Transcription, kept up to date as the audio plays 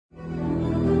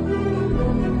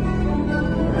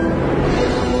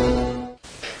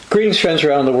Greetings, friends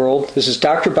around the world. This is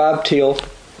Dr. Bob Thiel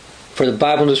for the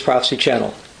Bible News Prophecy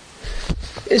Channel.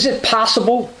 Is it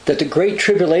possible that the Great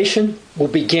Tribulation will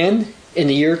begin in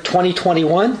the year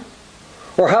 2021?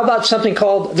 Or how about something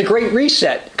called the Great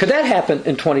Reset? Could that happen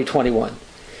in 2021?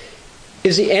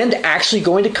 Is the end actually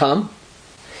going to come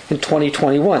in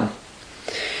 2021?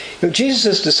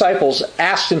 Jesus' disciples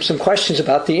asked him some questions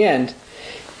about the end,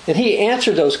 and he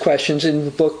answered those questions in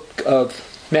the book of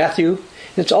Matthew.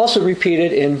 It's also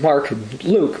repeated in Mark and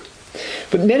Luke.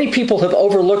 But many people have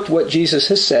overlooked what Jesus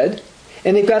has said,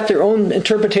 and they've got their own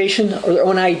interpretation or their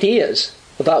own ideas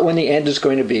about when the end is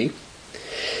going to be.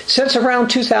 Since around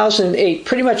 2008,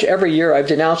 pretty much every year I've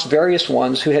denounced various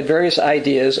ones who had various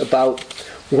ideas about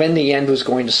when the end was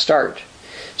going to start.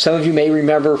 Some of you may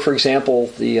remember, for example,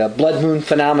 the blood moon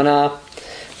phenomena.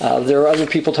 There are other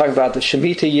people talking about the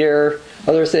Shemitah year.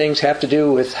 Other things have to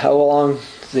do with how long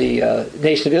the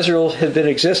nation of Israel had been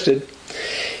existed.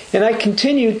 And I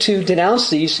continue to denounce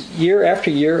these year after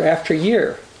year after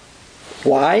year.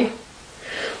 Why?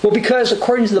 Well, because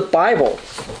according to the Bible,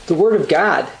 the Word of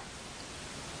God,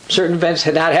 certain events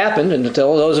had not happened, and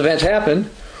until those events happened,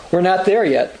 we're not there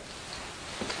yet.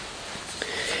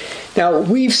 Now,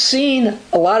 we've seen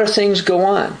a lot of things go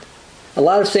on, a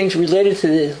lot of things related to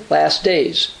the last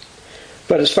days.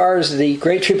 But as far as the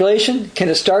Great Tribulation, can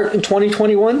it start in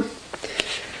 2021?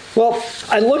 Well,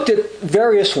 I looked at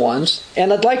various ones,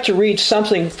 and I'd like to read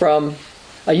something from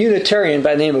a Unitarian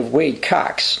by the name of Wade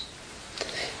Cox.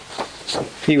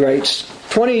 He writes,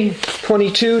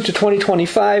 2022 to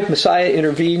 2025, Messiah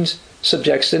intervenes,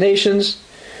 subjects the nations.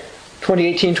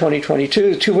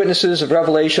 2018-2022, the two witnesses of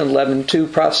Revelation 11:2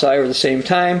 prophesy over the same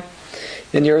time,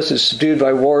 and the earth is subdued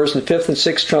by wars, and the fifth and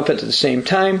sixth trumpet at the same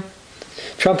time.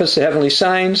 Trumpets, the heavenly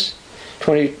signs.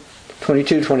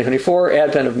 2022-2024,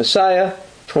 advent of Messiah.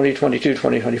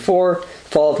 2022-2024,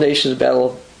 fall of nations,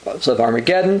 battle of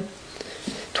Armageddon.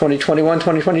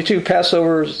 2021-2022,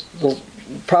 Passover, the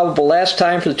probable last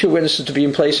time for the two witnesses to be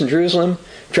in place in Jerusalem.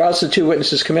 Droughts, the two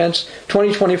witnesses commence.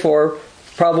 2024,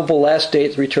 probable last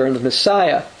date, the return of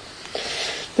Messiah.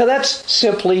 Now that's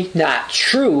simply not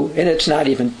true, and it's not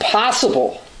even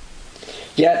possible.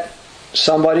 Yet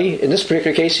somebody, in this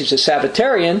particular case, he's a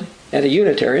Sabbatarian and a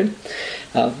Unitarian.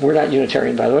 We're not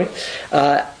Unitarian, by the way.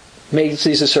 Makes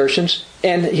these assertions,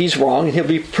 and he's wrong, and he'll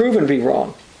be proven to be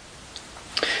wrong.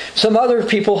 Some other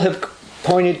people have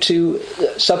pointed to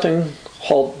something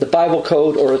called the Bible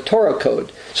Code or a Torah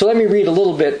Code. So let me read a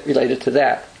little bit related to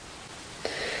that.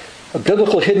 A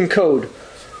biblical hidden code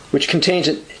which contains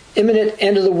an imminent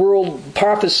end-of-the-world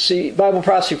prophecy, Bible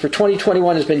prophecy for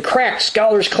 2021 has been cracked,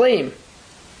 scholars claim.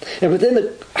 And within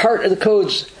the heart of the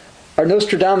codes are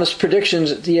Nostradamus'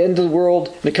 predictions at the end of the world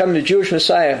and the coming of the Jewish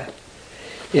Messiah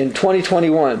in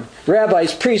 2021.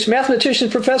 Rabbis, priests,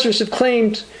 mathematicians, professors have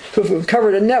claimed to have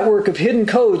uncovered a network of hidden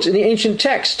codes in the ancient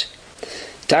text.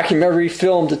 Documentary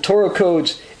film The Torah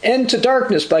Codes, End to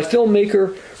Darkness by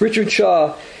filmmaker Richard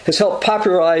Shaw has helped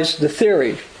popularize the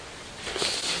theory.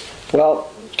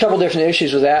 Well, a couple different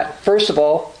issues with that. First of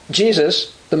all,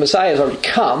 Jesus, the Messiah, has already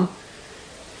come.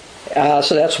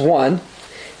 So that's one.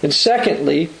 And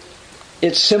secondly,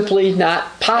 it's simply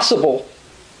not possible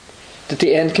that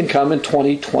the end can come in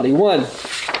 2021.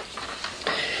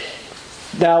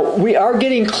 Now, we are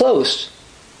getting close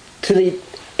to the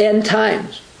end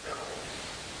times.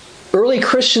 Early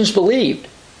Christians believed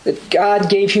that God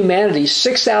gave humanity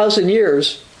 6,000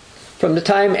 years from the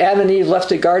time Adam and Eve left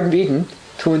the Garden of Eden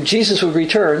to when Jesus would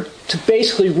return to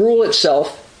basically rule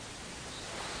itself,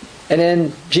 and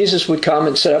then Jesus would come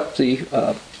and set up the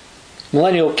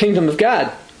millennial kingdom of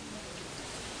God.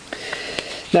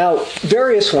 Now,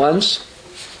 various ones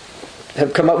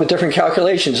have come up with different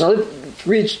calculations. Now, let's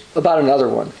read about another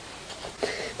one.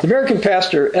 The American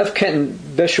pastor F. Kenton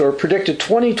Beshore predicted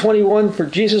 2021 for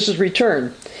Jesus'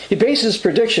 return. He based his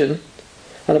prediction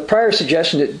on a prior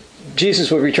suggestion that Jesus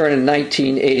would return in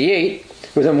 1988,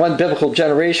 within one biblical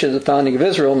generation of the founding of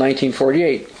Israel in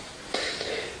 1948.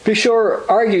 Beshore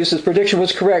argues his prediction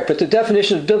was correct, but the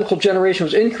definition of biblical generation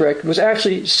was incorrect. It was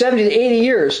actually 70 to 80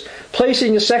 years,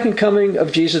 placing the second coming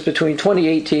of Jesus between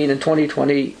 2018 and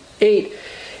 2028,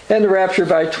 and the rapture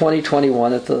by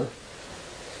 2021 at the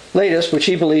latest, which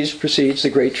he believes precedes the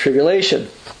Great Tribulation.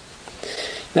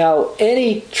 Now,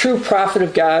 any true prophet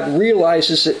of God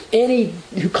realizes that any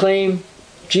who claim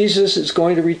Jesus is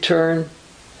going to return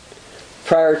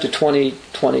prior to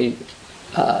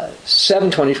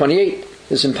 2028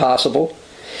 is impossible.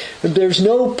 But there's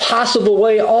no possible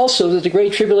way also that the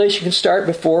Great Tribulation can start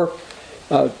before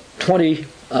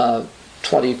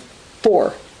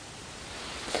 2024.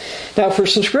 Now, for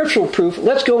some scriptural proof,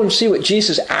 let's go and see what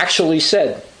Jesus actually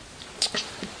said.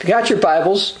 If you got your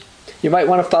Bibles, you might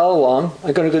want to follow along.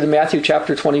 I'm going to go to Matthew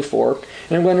chapter 24,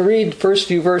 and I'm going to read the first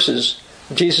few verses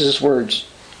of Jesus' words.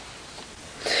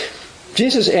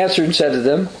 Jesus answered and said to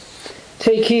them,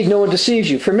 "Take heed no one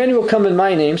deceives you, for many will come in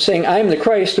my name, saying, 'I am the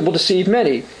Christ,' and will deceive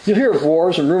many. You'll hear of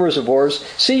wars and rumors of wars.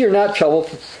 See, you're not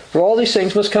troubled, for all these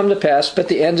things must come to pass, but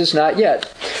the end is not yet.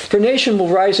 For nation will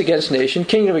rise against nation,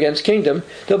 kingdom against kingdom.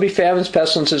 There'll be famines,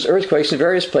 pestilences, earthquakes in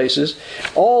various places.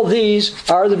 All these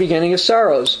are the beginning of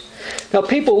sorrows." Now,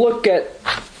 people look at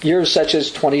years such as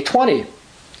 2020,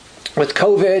 with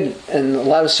COVID and a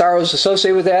lot of sorrows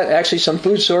associated with that, actually some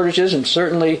food shortages, and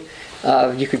certainly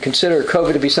you could consider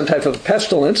COVID to be some type of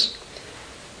pestilence.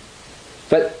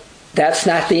 But that's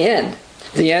not the end.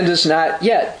 The end is not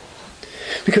yet.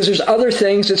 Because there's other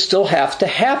things that still have to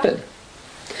happen.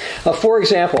 For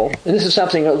example, and this is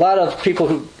something a lot of people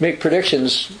who make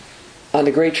predictions on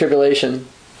the Great Tribulation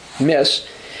miss,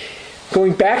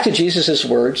 going back to Jesus'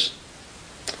 words,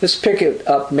 let's pick it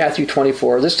up, Matthew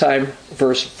 24, this time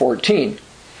verse 14.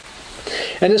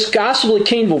 "And this gospel of the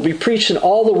kingdom will be preached in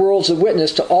all the world as a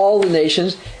witness to all the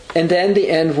nations, and then the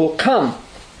end will come."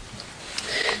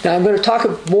 Now I'm going to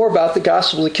talk more about the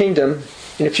gospel of the kingdom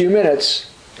in a few minutes,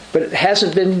 but it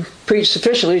hasn't been preached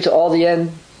sufficiently to all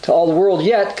the world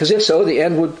yet, because if so, the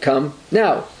end would come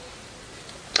now.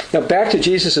 Now back to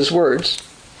Jesus' words.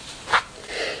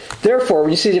 "Therefore,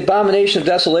 when you see the abomination of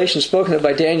desolation spoken of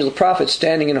by Daniel the prophet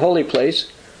standing in a holy place,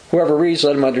 whoever reads,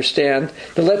 let him understand.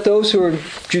 But let those who are in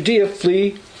Judea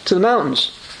flee to the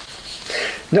mountains."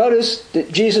 Notice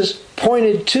that Jesus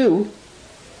pointed to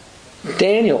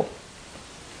Daniel.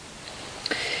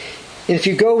 And if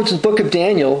you go to the book of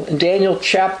Daniel, in Daniel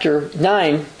chapter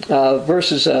 9,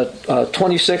 verses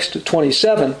 26 to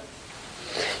 27,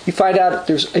 you find out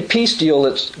there's a peace deal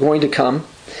that's going to come.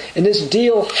 And this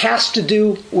deal has to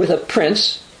do with a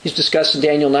prince, he's discussed in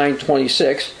Daniel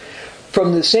 9:26,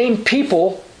 from the same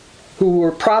people who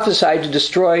were prophesied to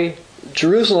destroy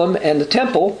Jerusalem and the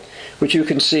temple, which you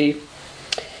can see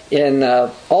in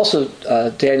also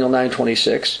Daniel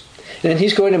 9:26. And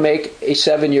he's going to make a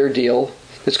 7-year deal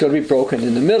that's going to be broken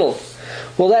in the middle.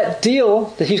 Well, that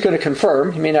deal that he's going to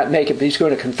confirm, he may not make it, but he's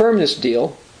going to confirm this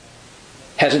deal,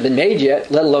 hasn't been made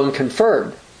yet, let alone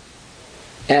confirmed.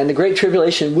 And the Great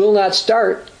Tribulation will not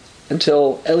start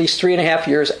until at least 3.5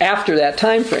 years after that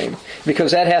time frame,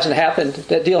 because that hasn't happened.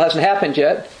 That deal hasn't happened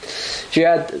yet. If you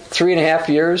add 3.5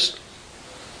 years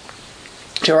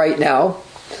to right now,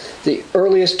 the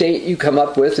earliest date you come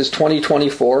up with is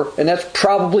 2024, and that's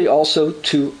probably also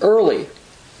too early.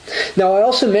 Now, I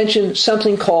also mentioned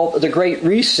something called the Great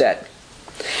Reset.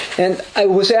 And I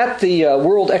was at the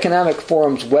World Economic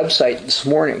Forum's website this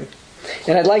morning,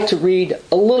 and I'd like to read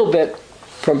a little bit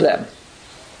from them.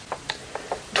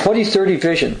 2030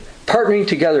 vision, partnering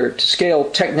together to scale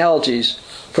technologies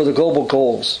for the global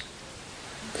goals.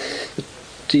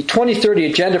 The 2030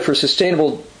 Agenda for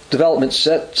Sustainable Development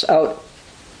sets out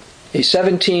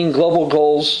 17 global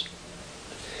goals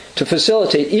to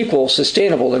facilitate equal,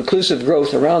 sustainable, inclusive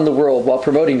growth around the world while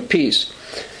promoting peace.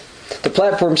 The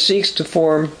platform seeks to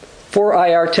form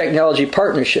 4IR technology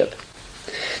partnership.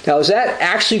 Now, is that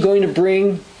actually going to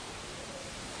bring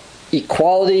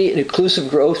equality and inclusive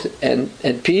growth and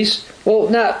peace? Well,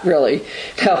 not really.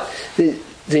 Now,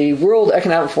 the World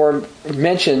Economic Forum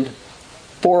mentioned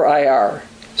 4IR.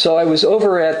 So I was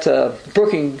over at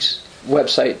Brookings'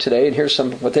 website today, and here's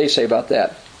some what they say about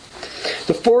that.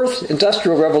 The fourth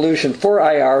industrial revolution,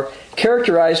 4IR,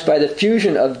 characterized by the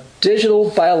fusion of digital,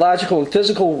 biological, and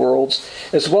physical worlds,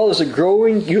 as well as a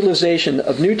growing utilization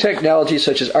of new technologies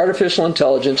such as artificial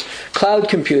intelligence, cloud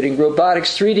computing,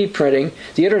 robotics, 3D printing,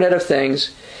 the Internet of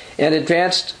Things, and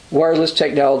advanced wireless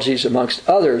technologies, amongst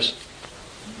others.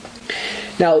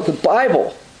 Now, the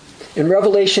Bible, in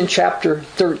Revelation chapter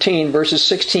 13, verses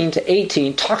 16 to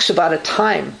 18, talks about a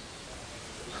time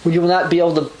when you will not be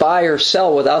able to buy or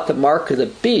sell without the mark of the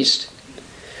beast.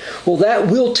 Well, that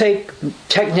will take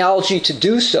technology to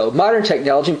do so, modern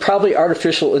technology, and probably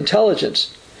artificial intelligence.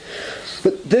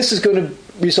 But this is going to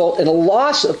result in a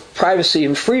loss of privacy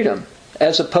and freedom,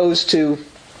 as opposed to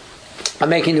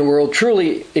making the world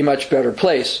truly a much better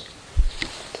place.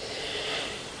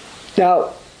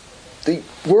 Now, the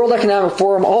World Economic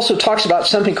Forum also talks about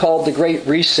something called the Great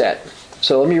Reset.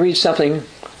 So let me read something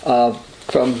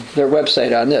from their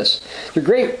website on this. The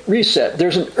Great Reset.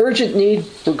 There's an urgent need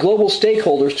for global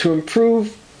stakeholders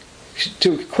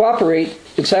to cooperate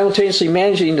in simultaneously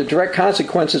managing the direct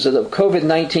consequences of the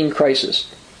COVID-19 crisis.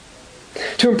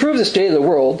 To improve the state of the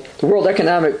World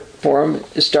Economic Forum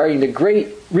is starting the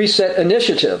Great Reset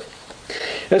Initiative.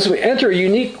 As we enter a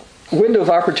unique window of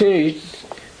opportunity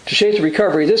to shape the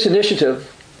recovery, this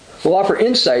initiative will offer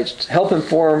insights to help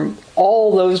inform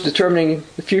all those determining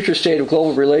the future state of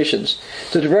global relations,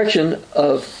 the direction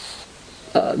of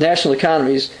national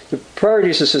economies, the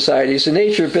priorities of societies, the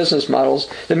nature of business models,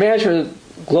 the management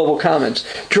of global commons.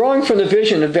 Drawing from the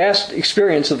vision and vast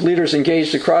experience of leaders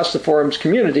engaged across the forum's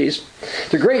communities,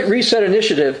 the Great Reset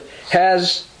Initiative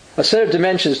has a set of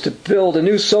dimensions to build a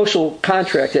new social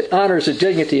contract that honors the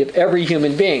dignity of every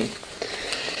human being.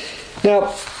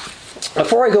 Now,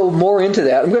 before I go more into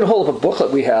that, I'm going to hold up a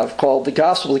booklet we have called The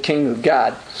Gospel of the Kingdom of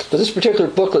God. But this particular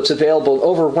booklet's available in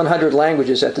over 100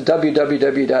 languages at the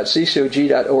www.ccog.org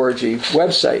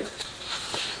website.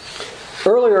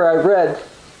 Earlier I read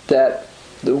that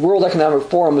the World Economic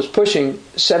Forum was pushing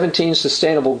 17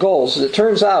 sustainable goals. As it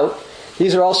turns out,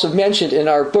 these are also mentioned in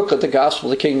our booklet, The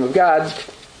Gospel of the Kingdom of God,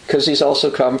 because these also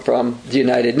come from the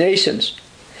United Nations.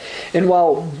 And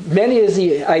while many of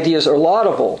the ideas are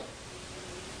laudable,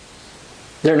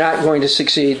 they're not going to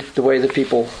succeed the way that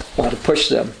people want to push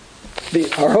them. They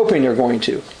are hoping they're going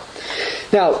to.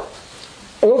 Now,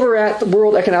 over at the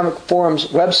World Economic Forum's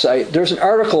website, there's an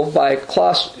article by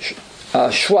Klaus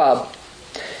Schwab.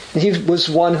 He was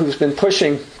one who's been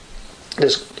pushing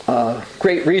this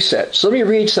Great Reset. So let me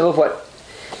read some of what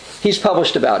he's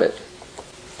published about it.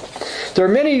 There are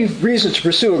many reasons to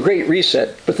pursue a Great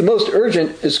Reset, but the most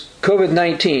urgent is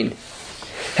COVID-19.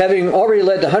 Having already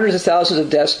led to hundreds of thousands of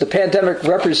deaths, the pandemic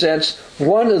represents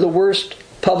one of the worst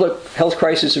public health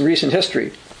crises in recent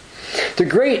history. The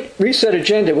Great Reset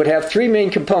agenda would have three main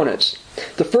components.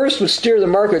 The first would steer the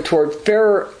market toward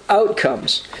fairer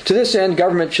outcomes. To this end,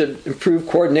 government should improve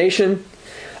coordination,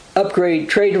 upgrade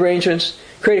trade arrangements,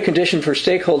 create a condition for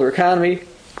stakeholder economy.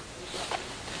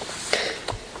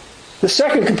 The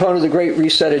second component of the Great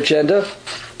Reset agenda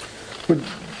would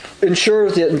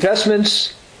ensure that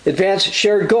investments advance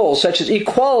shared goals such as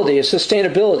equality and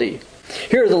sustainability.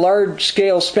 Here, the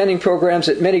large-scale spending programs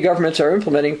that many governments are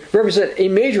implementing represent a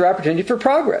major opportunity for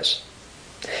progress.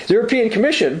 The European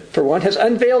Commission, for one, has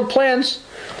unveiled plans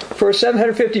for a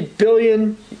 €750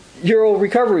 billion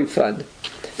recovery fund.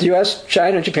 The US,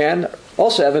 China, and Japan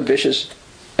also have ambitious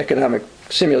economic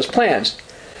stimulus plans.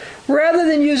 Rather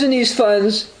than using these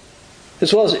funds,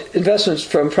 as well as investments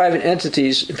from private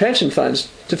entities and pension funds,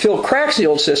 to fill cracks in the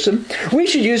old system, we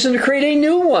should use them to create a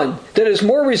new one that is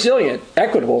more resilient,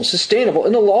 equitable, and sustainable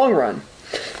in the long run.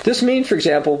 This means, for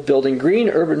example, building green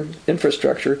urban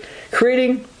infrastructure,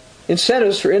 creating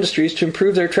incentives for industries to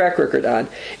improve their track record on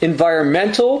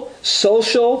environmental,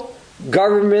 social,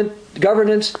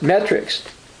 governance metrics.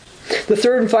 The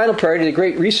third and final priority of the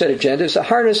Great Reset agenda is to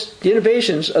harness the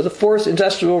innovations of the fourth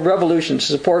industrial revolution to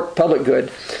support public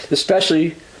good,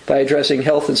 especially by addressing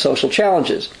health and social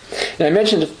challenges. And I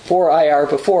mentioned 4IR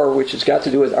before, which has got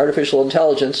to do with artificial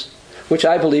intelligence, which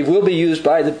I believe will be used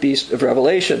by the beast of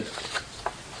Revelation.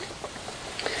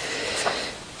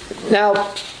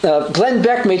 Now, Glenn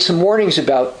Beck made some warnings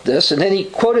about this, and then he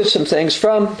quoted some things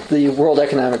from the World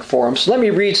Economic Forum. So let me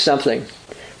read something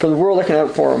from the World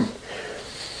Economic Forum.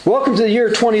 Welcome to the year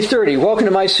 2030. Welcome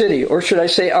to my city, or should I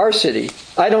say our city.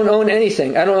 I don't own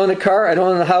anything. I don't own a car. I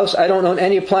don't own a house. I don't own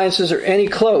any appliances or any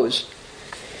clothes.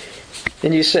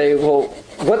 And you say, well,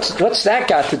 what's that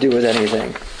got to do with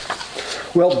anything?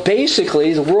 Well,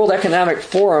 basically, the World Economic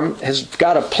Forum has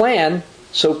got a plan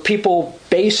so people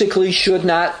basically should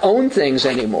not own things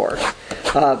anymore.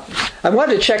 I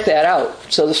wanted to check that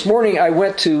out. So this morning I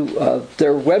went to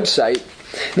their website.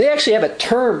 They actually have a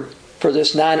term for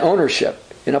this non-ownership.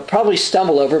 And I'll probably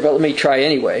stumble over it, but let me try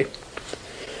anyway.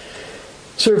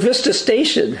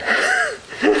 Servitistation.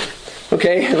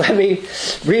 Okay, let me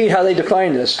read how they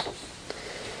define this.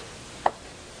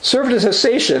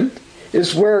 Servitisation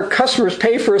is where customers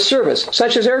pay for a service,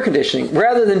 such as air conditioning,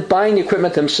 rather than buying the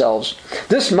equipment themselves.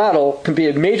 This model can be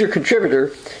a major contributor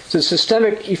to the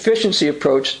systemic efficiency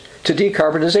approach to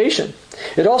decarbonization.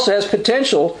 It also has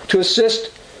potential to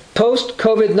assist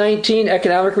post-COVID-19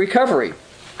 economic recovery.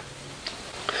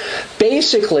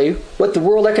 Basically, what the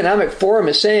World Economic Forum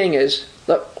is saying is,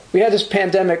 look, we had this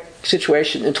pandemic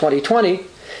situation in 2020.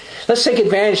 Let's take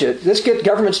advantage of it. Let's get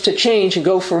governments to change and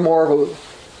go for more of a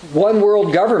one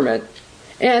world government.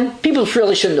 And people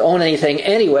really shouldn't own anything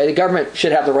anyway. The government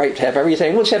should have the right to have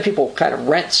everything. Let's have people kind of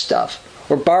rent stuff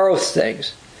or borrow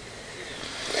things.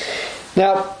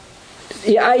 Now,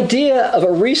 the idea of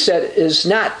a reset is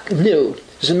not new.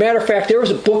 As a matter of fact, there was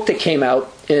a book that came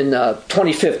out in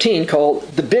 2015 called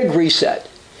The Big Reset.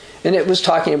 And it was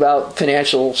talking about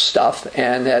financial stuff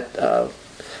and that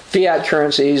fiat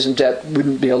currencies and debt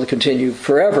wouldn't be able to continue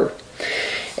forever.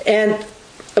 And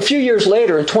a few years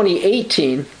later, in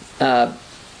 2018,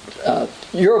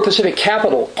 Euro-Pacific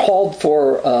capital called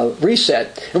for a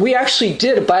reset. And we actually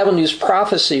did a Bible News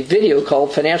Prophecy video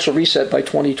called Financial Reset by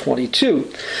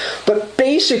 2022. But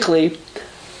basically,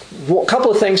 a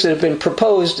couple of things that have been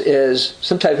proposed is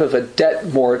some type of a debt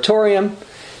moratorium,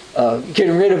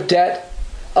 getting rid of debt.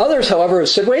 Others, however, have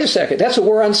said, wait a second, that's a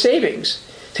war on savings.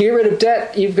 To get rid of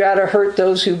debt, you've got to hurt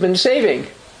those who've been saving.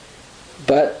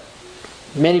 But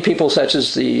many people, such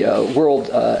as the World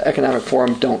Economic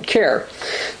Forum, don't care.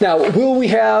 Now, will we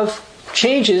have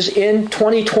changes in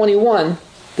 2021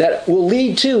 that will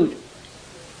lead to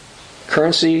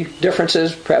currency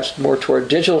differences, perhaps more toward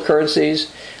digital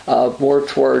currencies, more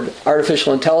toward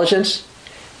artificial intelligence?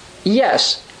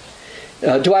 Yes.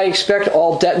 Do I expect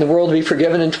all debt in the world to be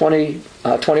forgiven in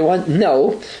 2021?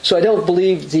 No. So I don't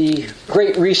believe the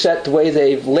Great Reset, the way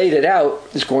they've laid it out,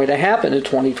 is going to happen in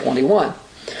 2021.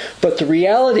 But the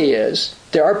reality is,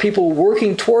 there are people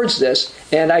working towards this,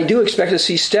 and I do expect to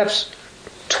see steps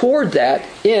toward that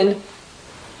in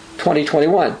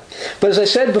 2021. But as I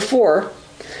said before,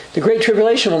 the Great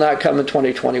Tribulation will not come in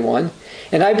 2021,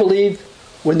 and I believe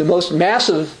when the most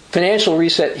massive financial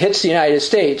reset hits the United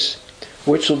States,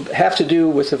 which will have to do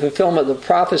with the fulfillment of the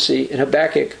prophecy in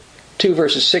Habakkuk 2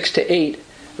 verses 6 to 8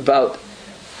 about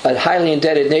a highly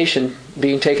indebted nation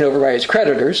being taken over by its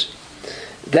creditors,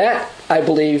 that, I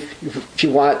believe, if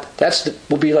you want,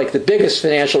 will be like the biggest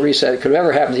financial reset that could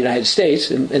ever happen in the United States,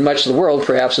 and much of the world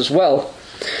perhaps as well.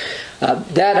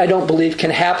 That I don't believe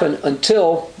can happen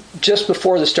until just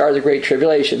before the start of the Great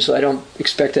Tribulation, so I don't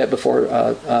expect that before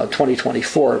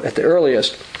 2024 at the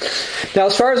earliest. Now,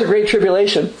 as far as the Great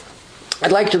Tribulation,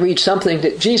 I'd like to read something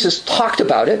that Jesus talked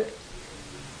about it.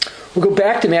 We'll go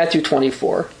back to Matthew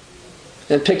 24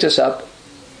 and pick this up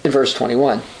in verse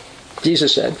 21.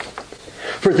 Jesus said,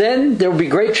 "For then there will be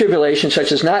great tribulation,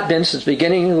 such as not been since the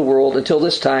beginning of the world until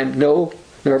this time, no,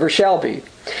 nor ever shall be.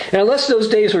 And unless those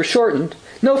days were shortened,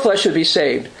 no flesh should be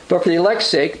saved. But for the elect's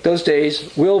sake, those days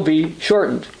will be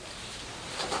shortened."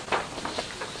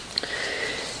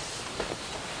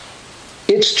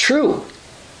 It's true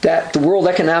that the World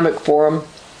Economic Forum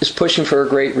is pushing for a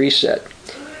great reset.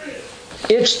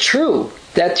 It's true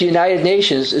that the United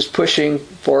Nations is pushing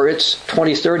for its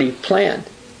 2030 plan.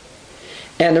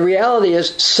 And the reality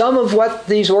is, some of what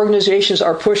these organizations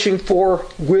are pushing for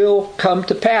will come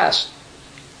to pass.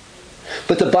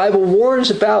 But the Bible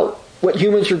warns about what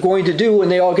humans are going to do when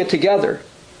they all get together.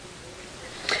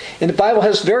 And the Bible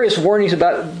has various warnings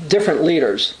about different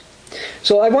leaders.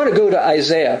 So I want to go to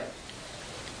Isaiah.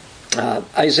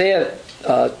 Isaiah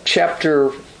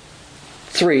chapter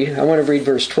 3, I want to read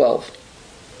verse 12.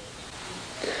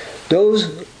 "Those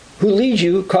who lead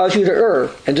you cause you to err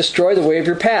and destroy the way of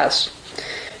your paths."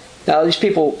 Now, these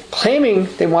people claiming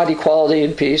they want equality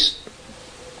and peace,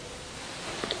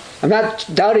 I'm not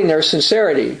doubting their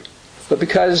sincerity, but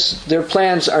because their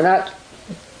plans are not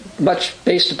much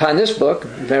based upon this book,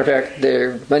 as a matter of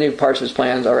fact, many parts of his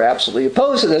plans are absolutely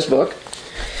opposed to this book,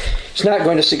 it's not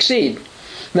going to succeed.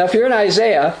 Now, if you're in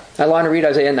Isaiah, I want to read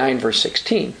Isaiah 9, verse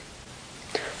 16.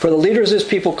 "For the leaders of this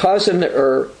people cause them to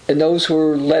err, and those who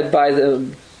are led by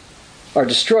them are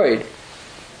destroyed."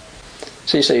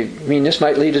 So you say, I mean, this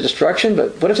might lead to destruction,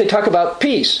 but what if they talk about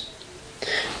peace?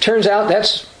 Turns out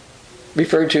that's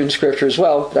referred to in Scripture as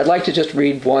well. But I'd like to just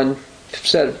read a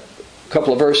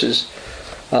couple of verses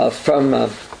from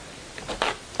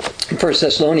 1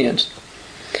 Thessalonians,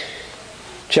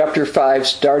 chapter 5,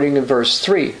 starting in verse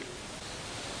 3.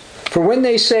 "For when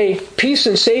they say peace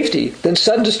and safety, then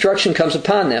sudden destruction comes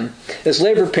upon them, as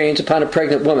labor pains upon a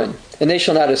pregnant woman, and they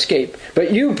shall not escape.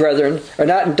 But you, brethren, are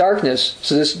not in darkness,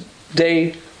 so this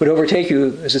day would overtake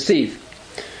you as a thief."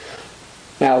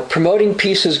 Now, promoting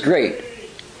peace is great.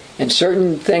 And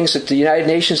certain things that the United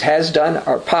Nations has done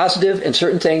are positive, and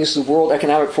certain things the World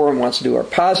Economic Forum wants to do are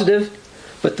positive.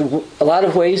 But a lot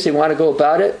of ways they want to go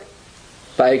about it,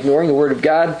 by ignoring the Word of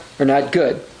God, are not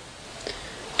good.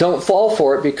 Don't fall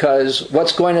for it, because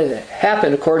what's going to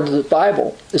happen, according to the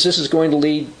Bible, is this is going to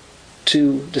lead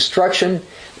to destruction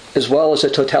as well as a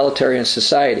totalitarian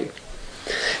society.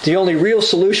 The only real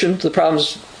solution to the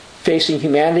problems facing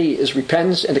humanity is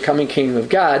repentance and the coming kingdom of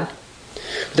God.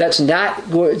 But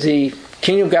the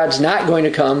kingdom of God's not going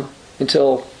to come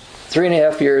until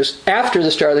 3.5 years after the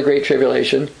start of the Great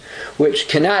Tribulation, which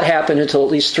cannot happen until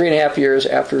at least 3.5 years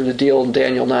after the deal in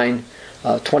Daniel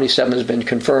 9:27 has been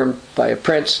confirmed by a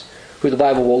prince who the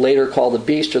Bible will later call the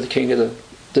beast or the king of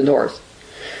the north.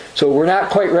 So we're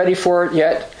not quite ready for it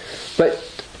yet, but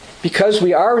because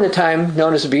we are in a time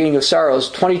known as the beginning of sorrows,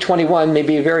 2021 may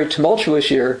be a very tumultuous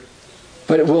year,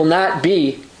 but it will not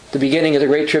be the beginning of the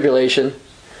Great Tribulation,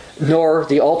 nor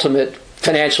the ultimate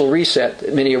financial reset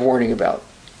that many are warning about.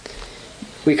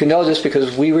 We can know this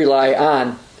because we rely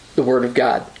on the Word of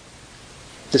God.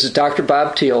 This is Dr.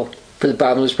 Bob Thiel for the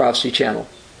Bible News Prophecy Channel.